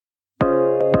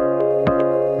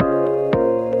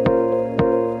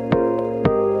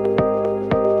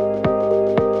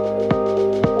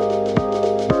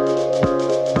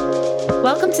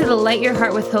Welcome to the Light Your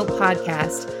Heart with Hope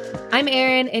podcast. I'm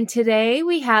Erin, and today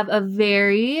we have a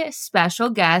very special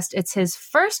guest. It's his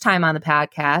first time on the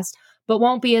podcast, but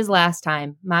won't be his last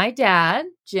time. My dad,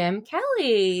 Jim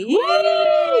Kelly.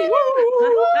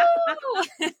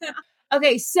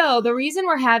 Okay, so the reason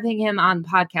we're having him on the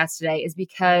podcast today is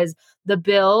because the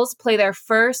Bills play their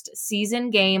first season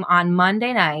game on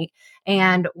Monday night,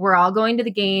 and we're all going to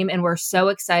the game, and we're so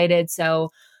excited.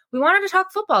 So we wanted to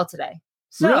talk football today.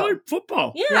 So, really?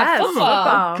 Football? Yeah, Yes,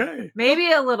 football. Okay.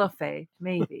 Maybe a little faith,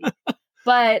 maybe.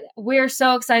 But we're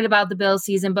so excited about the Bills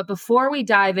season. But before we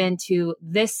dive into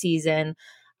this season,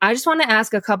 I just want to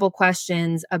ask a couple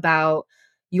questions about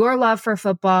your love for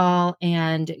football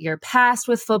and your past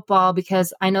with football,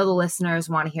 because I know the listeners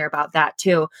want to hear about that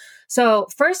too. So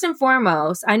first and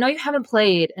foremost, I know you haven't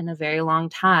played in a very long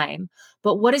time,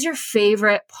 but what is your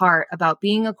favorite part about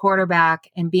being a quarterback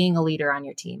and being a leader on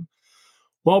your team?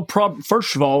 Well,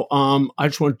 first of all, I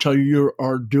just want to tell you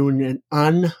are doing an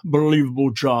unbelievable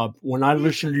job. When I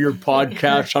listen to your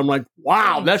podcast, I'm like,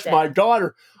 wow, that's my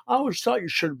daughter. I always thought you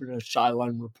should have been a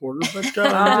sideline reporter, but take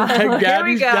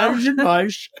daddy's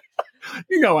advice.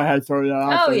 You know I had to throw that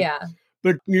out there. Yeah.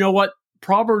 But you know what?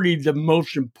 Probably the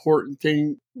most important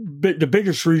thing, the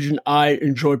biggest reason I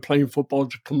enjoy playing football is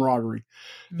the camaraderie.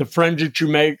 The friends that you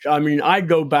make. I mean, I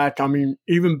go back,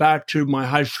 even back to my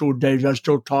high school days, I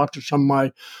still talk to some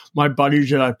of my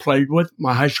buddies that I played with.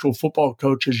 My high school football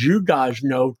coach, as you guys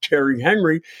know, Terry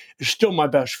Henry, is still my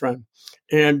best friend.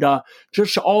 And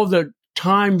just all the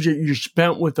times that you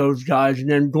spent with those guys,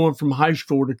 and then going from high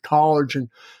school to college, and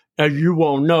as you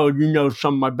all know,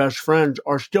 some of my best friends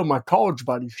are still my college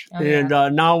buddies. Oh, yeah.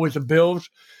 And now with the Bills,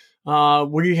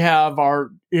 we have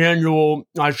our annual,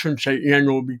 I shouldn't say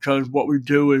annual, because what we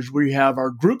do is we have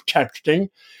our group texting.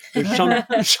 And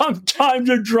sometimes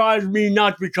it drives me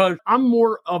nuts because I'm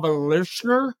more of a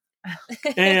listener.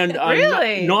 And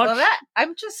Really? not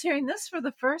I'm just hearing this for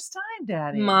the first time,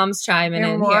 Daddy. Mom's chiming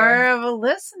You're in more here. of a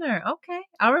listener. Okay,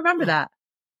 I'll remember that.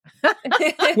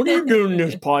 what are you doing in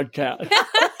this podcast?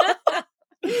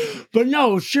 But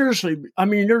no, seriously,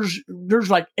 there's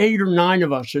like 8 or 9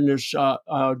 of us in this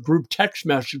group text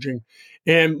messaging,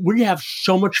 and we have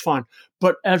so much fun.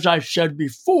 But as I said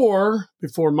before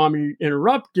Mommy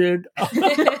interrupted,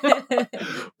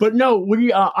 but no,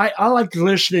 I like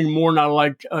listening more, and I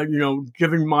like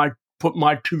put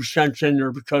my 2 cents in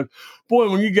there, because boy,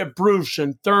 when you get Bruce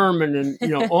and Thurman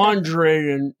and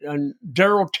Andre and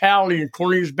Daryl Talley and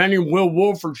Cornelius Benning, Will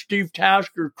Wolford, Steve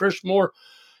Tasker, Chris Moore.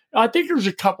 I think there's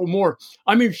a couple more.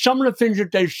 Some of the things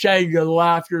that they say, you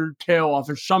laugh your tail off,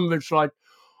 and some of it's like,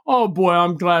 oh boy,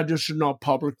 I'm glad this is not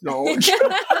public knowledge.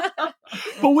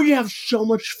 But we have so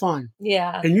much fun.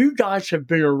 Yeah. And you guys have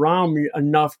been around me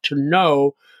enough to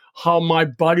know how my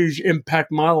buddies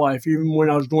impact my life, even when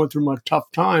I was going through my tough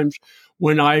times,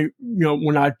 when I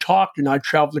talked and I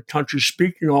traveled the country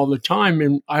speaking all the time,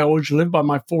 and I always lived by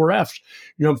my 4 F's.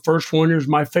 First one is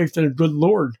my faith in a good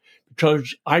Lord,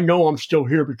 because I know I'm still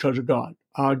here because of God.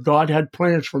 God had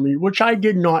plans for me, which I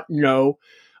did not know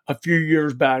a few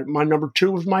years back. My number 2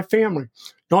 was my family.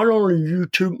 Not only you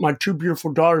two, my 2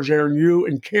 beautiful daughters, Erin, you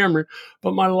and Cameron,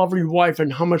 but my lovely wife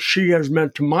and how much she has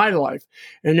meant to my life.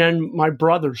 And then my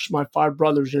brothers, my 5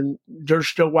 brothers, and they're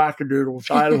still wackadoodles.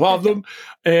 I love them.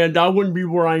 And I wouldn't be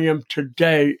where I am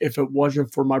today if it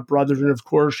wasn't for my brothers. And of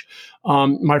course,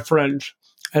 my friends.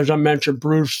 As I mentioned,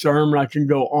 Bruce Thurman, I can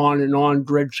go on and on.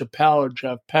 Greg Chappelle,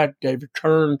 Jeff Peck, David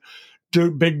Kern,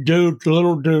 Duke, Big Duke,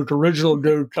 Little Duke, Original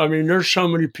Duke. There's so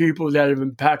many people that have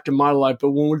impacted my life.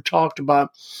 But when we talked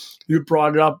about, you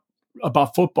brought it up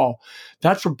about football,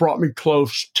 that's what brought me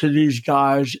close to these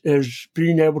guys, is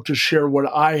being able to share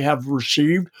what I have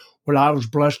received, what I was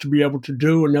blessed to be able to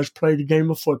do, and that's play the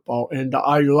game of football. And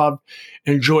I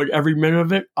enjoyed every minute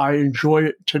of it. I enjoy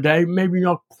it today, maybe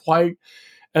not quite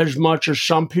as much as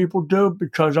some people do,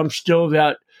 because I'm still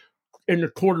that in the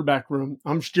quarterback room.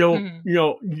 I'm still,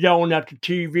 yelling at the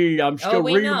TV. I'm still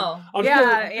know. I'm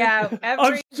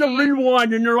still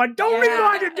rewinding. And they're like, don't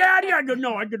rewind it, Daddy. I go,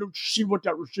 no, I got to see what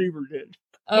that receiver did.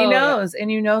 He knows, and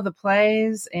the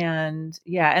plays, and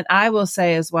I will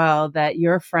say as well that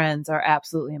your friends are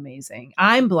absolutely amazing.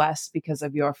 I'm blessed because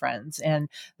of your friends and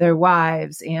their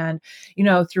wives, and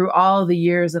through all the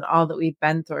years and all that we've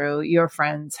been through, your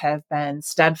friends have been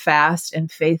steadfast and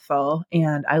faithful,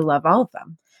 and I love all of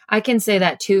them. I can say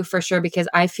that too, for sure, because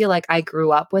I feel like I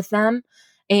grew up with them,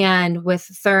 and with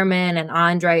Thurman and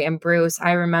Andre and Bruce,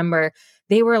 I remember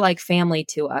they were like family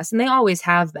to us, and they always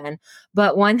have been.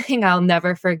 But one thing I'll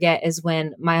never forget is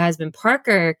when my husband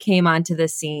Parker came onto the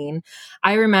scene.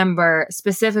 I remember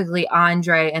specifically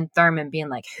Andre and Thurman being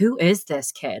like, who is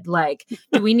this kid? Like,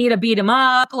 do we need to beat him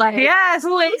up? Like, yes,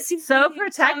 who is he? So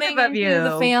protective of you.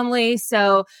 The family.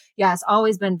 So yes,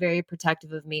 always been very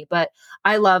protective of me. But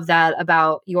I love that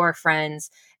about your friends.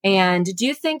 And do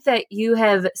you think that you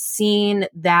have seen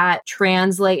that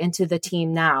translate into the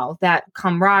team now, that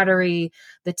camaraderie,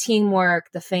 the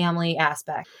teamwork, the family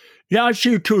aspect? Yeah, I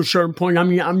see it to a certain point. I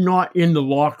mean, I'm not in the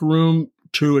locker room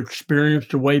to experience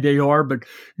the way they are, but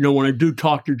when I do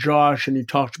talk to Josh and he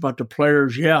talks about the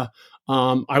players,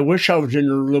 I wish I was in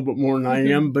there a little bit more than I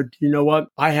am, but you know what?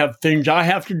 I have things I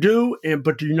have to do,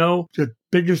 but the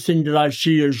biggest thing that I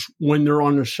see is when they're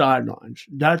on the sidelines.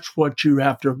 That's what you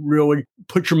have to really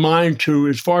put your mind to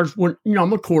as far as when,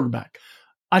 I'm a quarterback.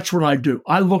 That's what I do.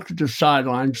 I look at the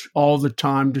sidelines all the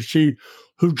time to see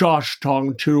who Josh is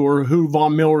talking to or who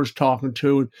Von Miller is talking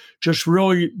to. Just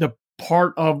really the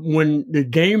part of when the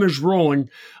game is rolling,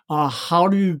 how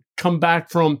do you come back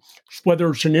from whether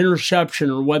it's an interception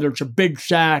or whether it's a big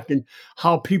sack, and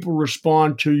how people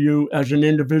respond to you as an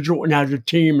individual and as a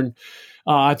team. And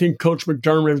I think Coach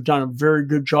McDermott has done a very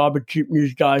good job of keeping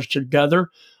these guys together.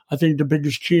 I think the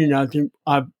biggest key, and I think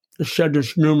I've said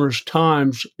this numerous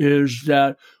times, is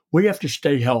that we have to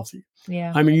stay healthy.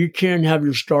 Yeah. I mean, you can't have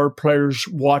your star players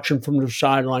watching from the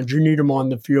sidelines. You need them on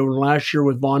the field. And last year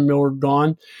with Von Miller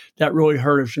gone, that really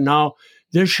hurt us. And now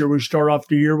this year we start off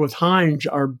the year with Hines,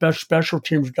 our best special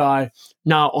teams guy,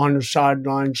 now on the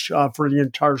sidelines for the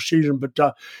entire season.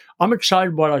 But I'm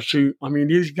excited what I see. I mean,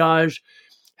 these guys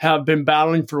have been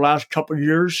battling for the last couple of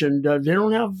years, and they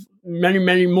don't have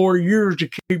many more years to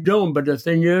keep doing. But the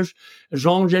thing is, as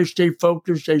long as they stay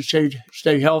focused, they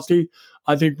stay healthy,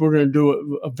 I think we're going to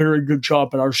do a very good job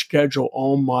at our schedule.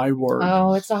 Oh, my word.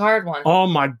 Oh, it's a hard one. Oh,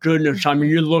 my goodness. I mean,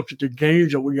 you look at the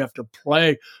games that we have to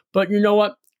play. But you know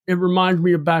what? It reminds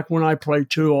me of back when I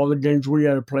played, too, all the games we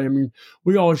had to play. I mean,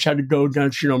 we always had to go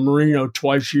against, Marino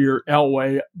twice a year,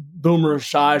 Elway, Boomer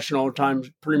Esiason all the time,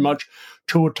 pretty much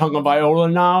Tua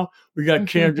Tagovailoa now. We got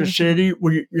Kansas City,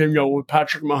 with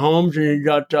Patrick Mahomes, and you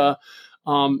got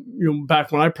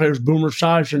back when I played, it was Boomer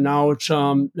Esiason. Now it's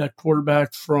that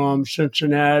quarterback from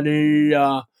Cincinnati.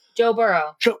 Joe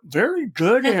Burrow. Very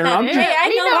good, Aaron.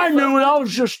 I knew it. I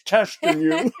was just testing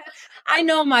you. I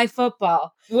know my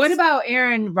football. What about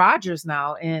Aaron Rodgers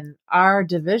now in our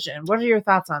division? What are your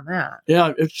thoughts on that?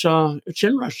 Yeah, it's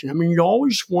interesting. I mean, you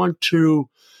always want to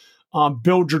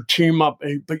build your team up,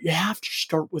 but you have to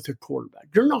start with a quarterback.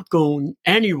 You're not going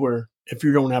anywhere if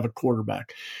you don't have a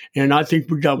quarterback. And I think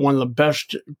we got one of the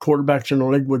best quarterbacks in the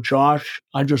league with Josh.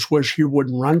 I just wish he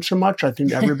wouldn't run so much. I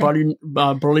think everybody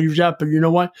believes that. But you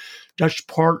know what? That's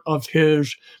part of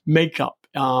his makeup.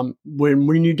 When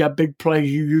we need that big play,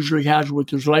 he usually has with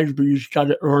his legs, but you just got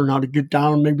to learn how to get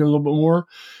down maybe a little bit more.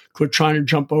 Quit trying to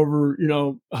jump over,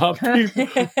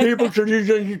 people so he's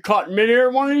going to get caught in midair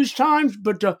one of these times.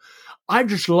 But I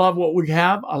just love what we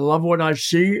have. I love what I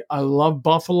see. I love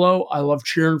Buffalo. I love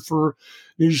cheering for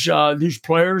these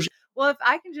players. Well, if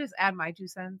I can just add my 2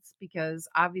 cents, because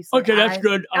obviously, okay, that's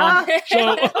good.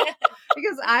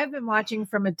 Because I've been watching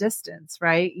from a distance,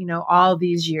 right? All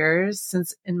these years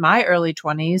since in my early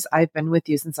 20s, I've been with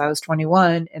you since I was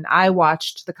 21, and I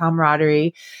watched the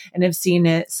camaraderie and have seen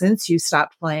it since you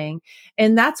stopped playing.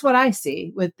 And that's what I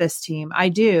see with this team. I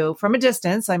do from a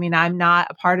distance. I mean, I'm not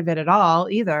a part of it at all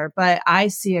either, but I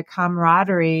see a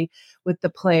camaraderie with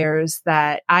the players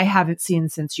that I haven't seen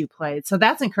since you played. So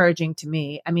that's encouraging to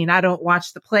me. I mean, I don't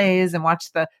watch the plays and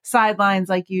watch the sidelines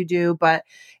like you do, but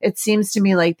it seems to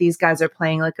me like these guys are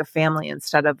playing like a family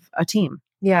instead of a team.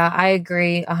 Yeah, I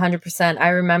agree 100%. I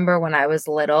remember when I was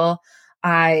little,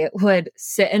 I would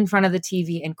sit in front of the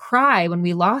TV and cry when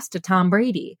we lost to Tom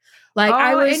Brady.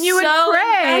 I was and you would so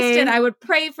pray. invested. I would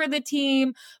pray for the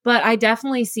team, but I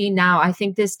definitely see now, I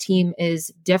think this team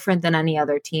is different than any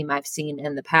other team I've seen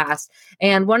in the past.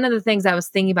 And one of the things I was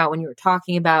thinking about when you were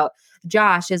talking about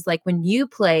Josh is when you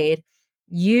played,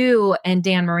 you and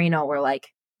Dan Marino were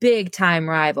big time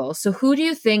rivals. So who do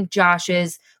you think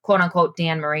Josh's quote unquote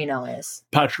Dan Marino is?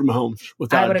 Patrick Mahomes,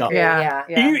 without a doubt.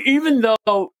 Agree, yeah. Even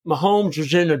though Mahomes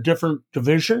is in a different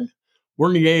division,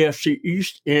 we're in the AFC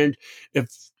East, and if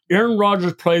Aaron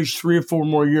Rodgers plays 3 or 4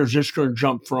 more years, it's going to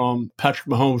jump from Patrick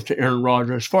Mahomes to Aaron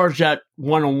Rodgers as far as that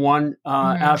one-on-one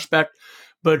aspect.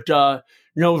 But, as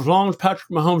long as Patrick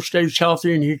Mahomes stays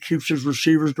healthy and he keeps his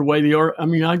receivers the way they are, I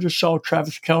mean, I just saw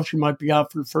Travis Kelce might be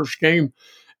out for the first game.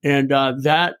 And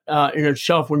that in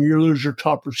itself, when you lose your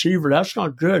top receiver, that's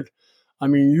not good. I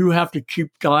mean, you have to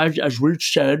keep guys, as we've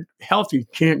said, healthy.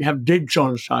 Can't have Diggs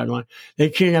on the sideline. They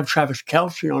can't have Travis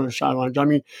Kelce on the sidelines. I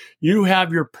mean, you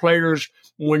have your players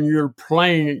when you're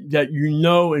playing that you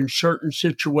know in certain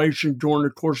situations during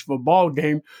the course of a ball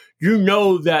game, you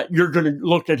know that you're going to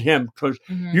look at him because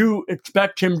you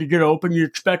expect him to get open. You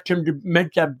expect him to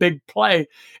make that big play.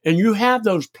 And you have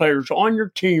those players on your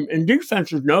team, and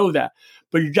defenses know that.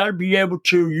 But you got to be able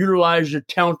to utilize the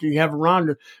talent that you have around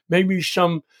it. Maybe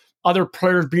some other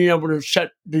players being able to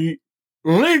set the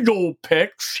legal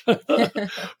picks.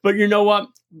 But you know what?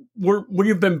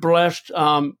 We've been blessed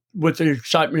with the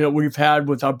excitement that we've had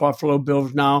with our Buffalo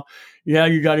Bills now. Yeah,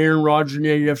 you got Aaron Rodgers in the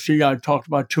AFC. I talked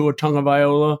about Tua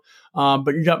Tagovailoa.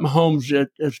 But you got Mahomes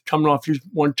that's coming off. He's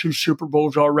won 2 Super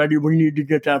Bowls already. We need to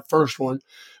get that first one.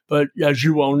 But as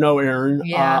you well know, Aaron,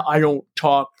 I don't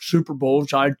talk Super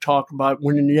Bowls. I talk about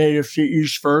winning the AFC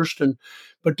East first.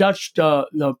 But that's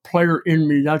the player in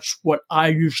me. That's what I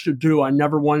used to do. I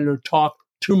never wanted to talk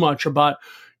too much about,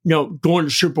 going to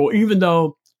Super Bowl, even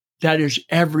though that is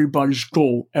everybody's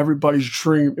goal. Everybody's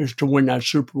dream is to win that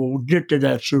Super Bowl, get to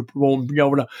that Super Bowl and be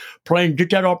able to play and get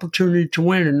that opportunity to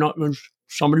win. And not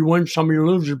somebody wins, somebody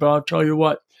loses. But I'll tell you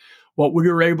what we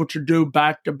were able to do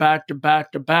back to back to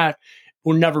back to back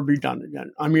will never be done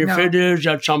again. I mean, if it is,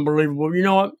 that's unbelievable. You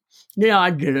know what? Yeah, I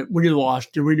get it. We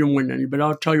lost. We didn't win any. But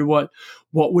I'll tell you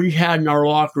what we had in our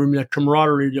locker room, that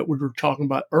camaraderie that we were talking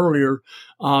about earlier,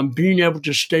 being able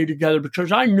to stay together,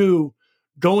 because I knew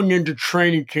going into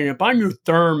training camp, I knew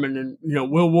Thurman and,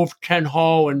 Will Wolf, Ken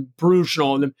Hall, and Bruce and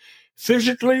all of them.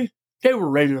 Physically, they were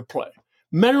ready to play.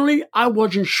 Mentally, I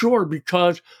wasn't sure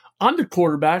because I'm the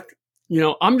quarterback.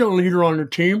 I'm the leader on the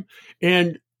team.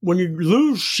 And when you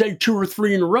lose, say, 2 or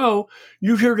 3 in a row,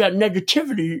 you hear that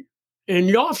negativity in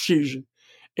the offseason.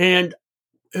 And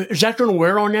is that going to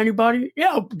wear on anybody?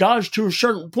 Yeah, it does to a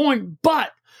certain point,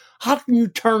 but how can you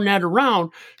turn that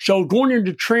around? So going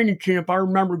into training camp, I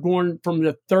remember going from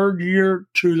the 3rd year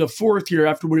to the 4th year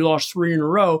after we lost 3 in a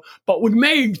row, but we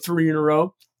made 3 in a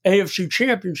row, AFC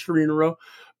champions 3 in a row.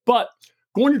 But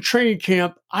going to training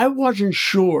camp, I wasn't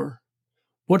sure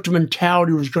what the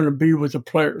mentality was going to be with the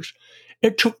players.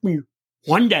 It took me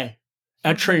one day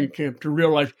at training camp to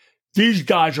realize these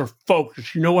guys are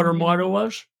focused. You know what our motto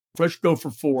was? Let's go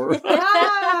for 4.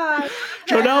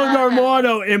 So that was our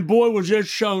motto, and boy, was it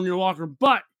shown in the locker room.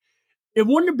 But it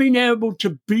wouldn't have been able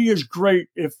to be as great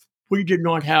if we did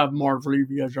not have Marv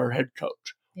Levy as our head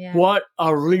coach. Yeah. What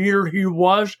a leader he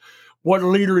was. What a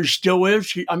leader he still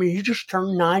is. He just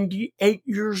turned 98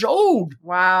 years old.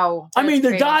 Wow.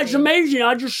 The guy's amazing.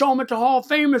 I just saw him at the Hall of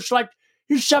Fame. It's like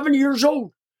he's 70 years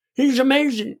old. He's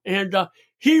amazing. And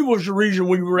he was the reason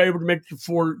we were able to make the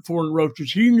four in a row.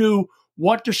 He knew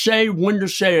what to say, when to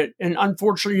say it. And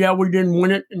unfortunately, we didn't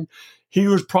win it. And he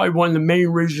was probably one of the main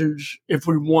reasons, if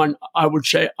we won, I would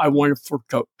say I won it for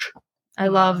coach. I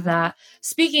love that.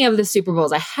 Speaking of the Super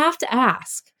Bowls, I have to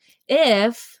ask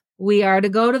if we are to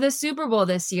go to the Super Bowl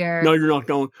this year. No, you're not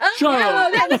going. No,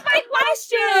 that was my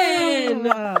question.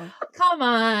 Come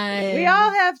on. We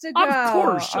all have to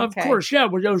go. Of course. Yeah,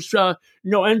 well, those,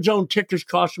 end zone tickets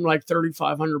cost them like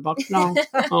 $3,500 now.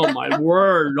 Oh, my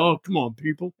word. Oh, come on,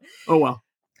 people. Oh, well.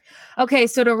 Okay,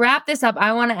 so to wrap this up,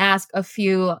 I want to ask a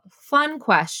few fun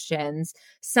questions.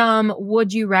 Some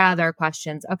would you rather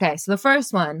questions. Okay, so the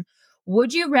first one,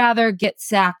 would you rather get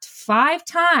sacked 5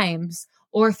 times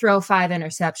or throw 5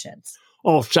 interceptions?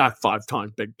 Oh, sack 5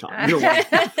 times, big time.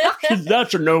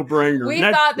 That's a no-brainer. We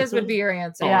thought this would be your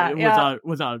answer.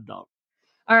 Without a doubt.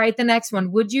 All right, the next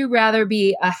one. Would you rather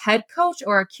be a head coach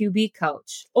or a QB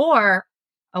coach or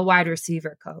a wide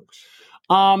receiver coach?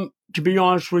 To be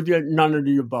honest with you, none of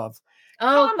the above.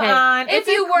 Come on. If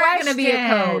you were going to be a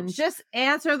coach. Just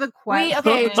answer the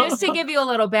question. Just to give you a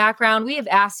little background, we have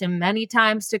asked him many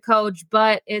times to coach,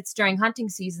 but it's during hunting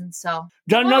season, so.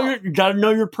 You gotta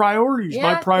know your priorities.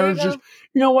 Yeah, my priorities is,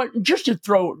 you know what, just to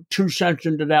throw 2 cents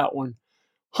into that one.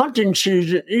 Hunting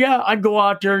season, I go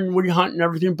out there and we hunt and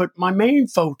everything, but my main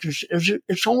focus is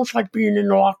it's almost like being in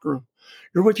the locker room.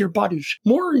 You're with your buddies.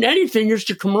 More than anything, it's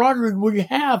the camaraderie we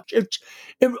have. It's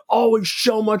always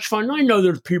so much fun. I know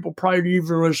there's people probably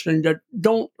even listening that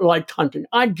don't like hunting.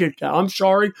 I get that. I'm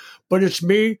sorry, but it's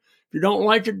me. If you don't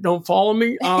like it, don't follow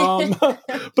me.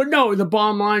 But no, the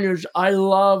bottom line is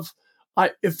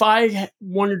if I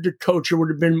wanted to coach, it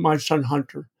would have been my son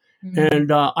Hunter. Mm-hmm.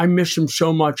 And I miss him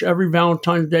so much. Every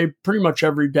Valentine's Day, pretty much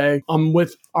every day, I'm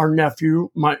with our nephew,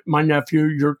 my nephew,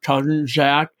 your cousin,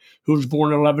 Zach. who was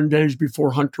born 11 days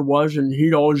before Hunter was. And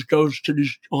he always goes to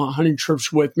these hunting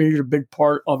trips with me. He's a big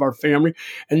part of our family.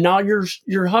 And now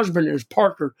your husband is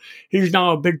Parker. He's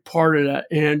now a big part of that.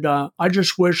 And I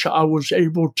just wish I was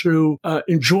able to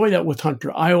enjoy that with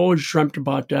Hunter. I always dreamt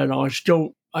about that.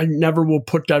 I never will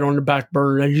put that on the back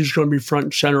burner. He's going to be front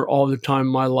and center all the time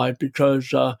in my life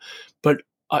because, but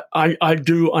I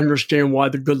do understand why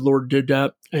the good Lord did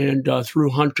that. And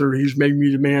through Hunter, he's made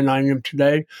me the man I am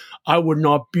today. I would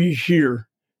not be here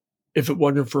if it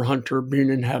wasn't for Hunter being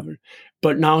in heaven.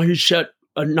 But now he set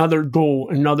another goal,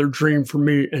 another dream for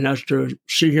me, and that's to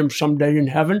see him someday in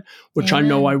heaven, which Amen. I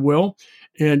know I will.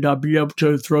 And be able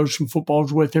to throw some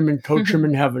footballs with him and coach him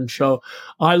in heaven. So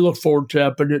I look forward to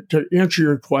that. But to answer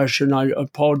your question, I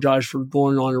apologize for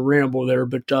going on a ramble there.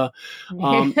 But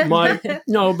Usually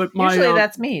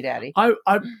that's me, Daddy.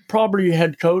 I probably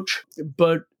head coach,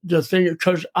 but the thing,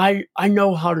 because I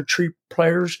know how to treat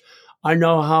players. I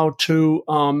know how to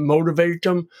motivate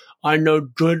them. I know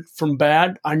good from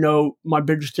bad. I know my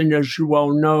biggest thing, as you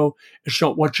well know, it's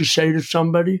not what you say to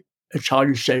somebody. It's how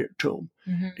you say it to them.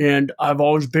 Mm-hmm. And I've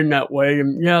always been that way.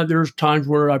 And yeah, there's times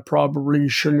where I probably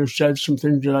shouldn't have said some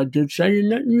things that I did say. And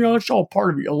that, it's all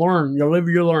part of it. You learn, you live,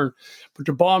 you learn. But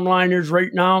the bottom line is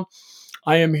right now,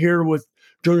 I am here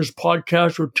doing this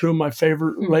podcast with two of my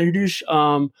favorite ladies.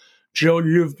 Jill,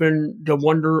 you've been the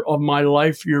wonder of my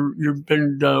life. You've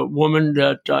been the woman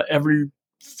that every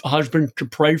husband to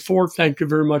pray for. Thank you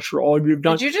very much for all you've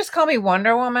done. Did you just call me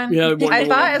Wonder Woman? Yeah, I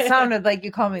thought it sounded like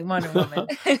you called me Wonder Woman.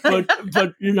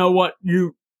 but you know what?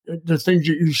 The things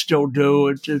that you still do,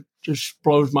 it just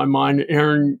blows my mind.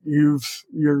 Erin,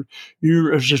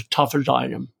 you're as tough as I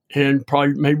am, and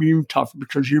probably maybe even tougher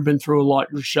because you've been through a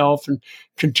lot yourself and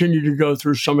continue to go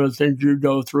through some of the things you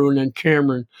go through. And then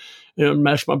Cameron,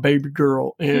 that's my baby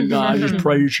girl, and I just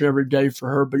pray each and every day for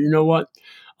her. But you know what?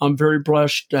 I'm very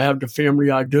blessed to have the family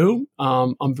I do.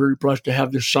 I'm very blessed to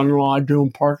have the son-in-law I do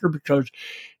in Parker because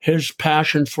his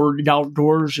passion for the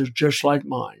outdoors is just like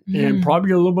mine and probably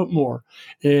a little bit more.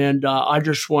 And I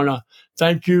just want to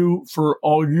thank you for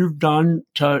all you've done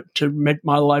to make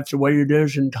my life the way it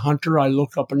is. And Hunter, I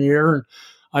look up in the air and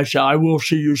I say, I will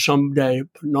see you someday,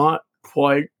 but not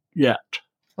quite yet.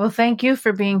 Well, thank you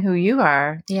for being who you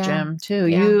are, Jim, too.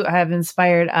 Yeah. You have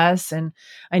inspired us, and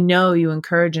I know you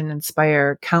encourage and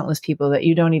inspire countless people that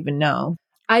you don't even know.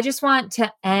 I just want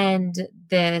to end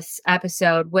this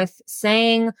episode with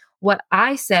saying what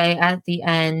I say at the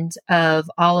end of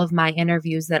all of my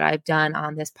interviews that I've done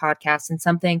on this podcast, and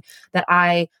something that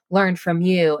I learned from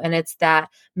you. And it's that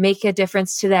make a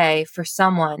difference today for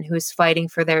someone who is fighting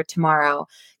for their tomorrow.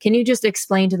 Can you just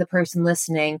explain to the person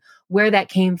listening where that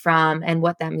came from and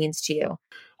what that means to you?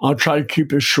 I'll try to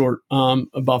keep it short.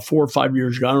 About 4 or 5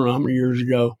 years ago, I don't know how many years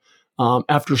ago,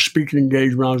 after a speaking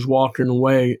engagement, I was walking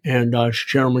away, and this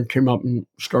gentleman came up and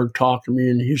started talking to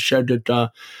me, and he said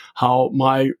that how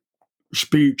my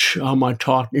speech, how my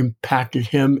talk impacted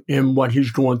him in what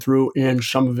he's going through and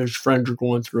some of his friends are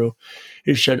going through.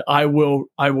 He said, I will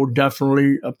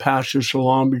definitely pass this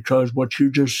along because what you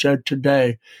just said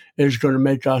today is going to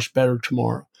make us better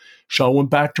tomorrow. So I went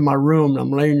back to my room, and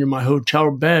I'm laying in my hotel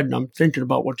bed, and I'm thinking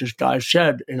about what this guy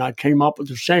said, and I came up with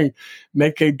the saying,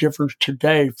 make a difference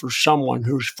today for someone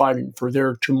who's fighting for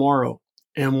their tomorrow.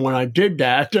 And when I did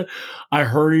that, I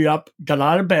hurried up, got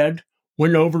out of bed,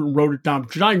 went over and wrote it down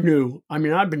because I knew,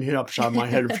 I've been hit upside my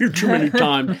head a few too many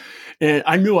times, and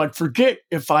I knew I'd forget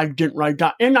if I didn't write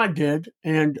down, and I did.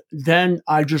 And then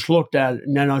I just looked at it,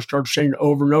 and then I started saying it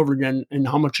over and over again and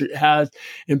how much it has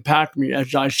impacted me.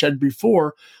 As I said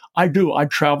before, I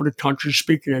travel the country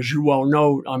speaking, as you well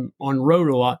know. I'm on the road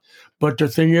a lot. But the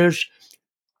thing is,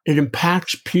 it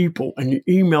impacts people, and the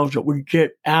emails that we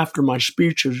get after my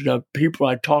speeches, the people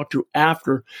I talk to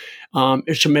after,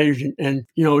 it's amazing. And,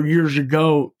 years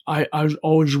ago, I was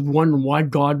always wondering why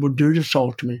God would do this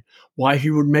all to me, why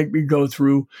he would make me go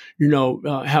through,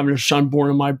 having a son born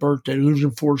on my birthday,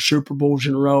 losing 4 Super Bowls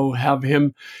in a row, have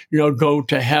him, go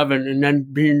to heaven, and then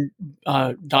being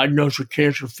diagnosed with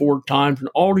cancer 4 times, and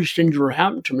all these things were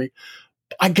happening to me.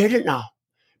 I get it now.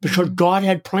 Because God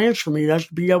had plans for me. That's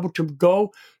to be able to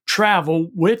go travel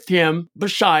with him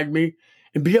beside me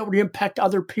and be able to impact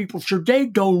other people. So they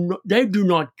do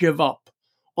not give up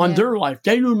on their life.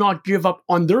 They do not give up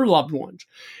on their loved ones.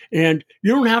 And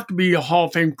you don't have to be a Hall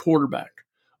of Fame quarterback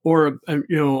or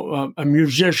a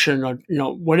musician or,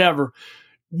 whatever.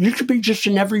 you could be just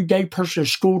an everyday person, a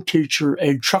school teacher,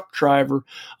 a truck driver,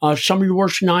 somebody who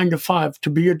works 9 to 5 to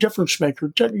be a difference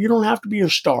maker. You don't have to be a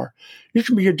star. You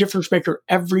can be a difference maker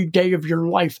every day of your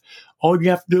life. All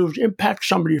you have to do is impact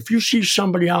somebody. If you see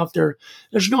somebody out there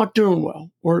that's not doing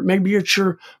well, or maybe it's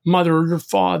your mother or your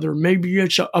father, maybe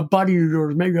it's a buddy of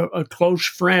yours, maybe a close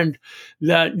friend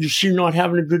that you see not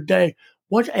having a good day,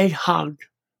 what a hug.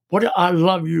 What a I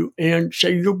love you, and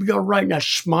say you'll be all right. And that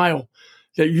smile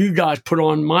that you guys put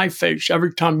on my face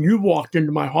every time you walked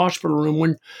into my hospital room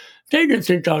when they didn't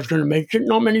think I was going to make it.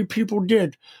 Not many people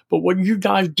did. But what you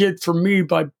guys did for me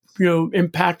by,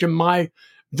 impacting my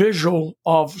visual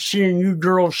of seeing you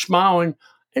girls smiling,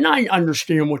 and I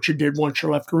understand what you did once you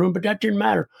left the room, but that didn't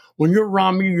matter. When you're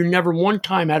around me, you never one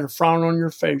time had a frown on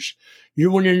your face.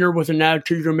 You went in there with an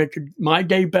attitude to make my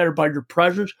day better by your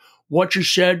presence, what you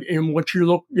said, and what you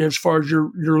look as far as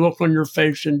your look on your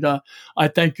face. And I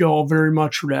thank you all very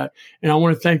much for that. And I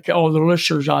want to thank all the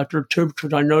listeners out there too,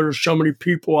 because I know there's so many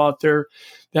people out there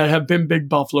that have been big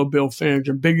Buffalo Bill fans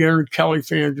and big Aaron Kelly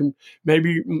fans and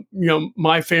maybe,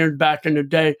 my fans back in the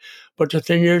day. But the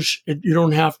thing is, you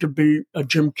don't have to be a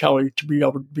Jim Kelly to be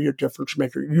able to be a difference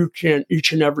maker. You can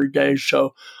each and every day.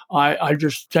 So I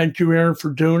just thank you, Aaron,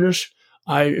 for doing this.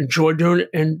 I enjoy doing it.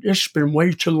 And it's been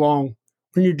way too long.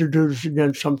 We need to do this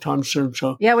again sometime soon.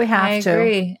 So yeah, we have to. I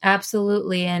agree.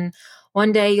 Absolutely. And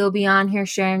one day you'll be on here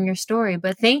sharing your story.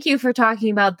 But thank you for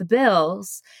talking about the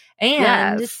Bills.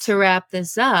 And to wrap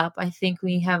this up, I think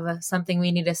we have something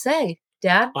we need to say.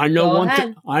 Dad, I know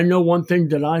one thing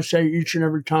that I say each and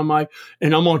every time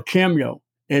and I'm on Cameo,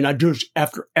 and I do this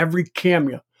after every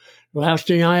Cameo. The last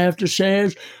thing I have to say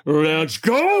is, let's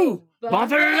go,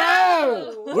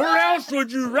 Buffalo! Where else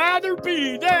would you rather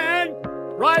be than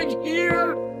right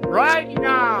here, right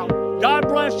now? God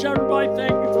bless everybody.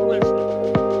 Thank you for listening.